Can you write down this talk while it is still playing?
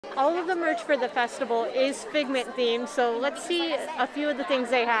All of the merch for the festival is Figment themed, so let's see a few of the things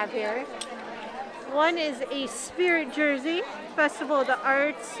they have here. One is a spirit jersey, Festival of the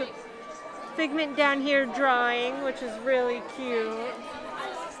Arts. Figment down here drawing, which is really cute.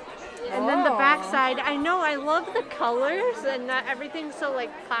 And then the back side, I know I love the colors and that everything's so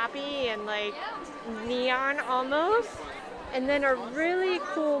like poppy and like neon almost. And then a really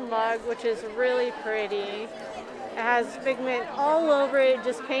cool mug, which is really pretty. It has Figment all over it,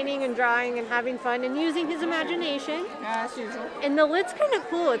 just painting and drawing and having fun and using his imagination. As usual. And the lid's kind of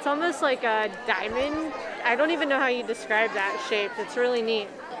cool. It's almost like a diamond. I don't even know how you describe that shape. It's really neat.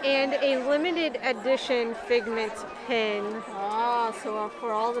 And a limited edition Figment pin. Ah, so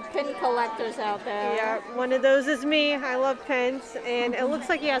for all the pin collectors out there. Yeah, one of those is me. I love pins. And it looks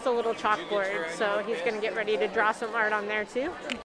like he has a little chalkboard, so he's going to get ready to draw some art on there too.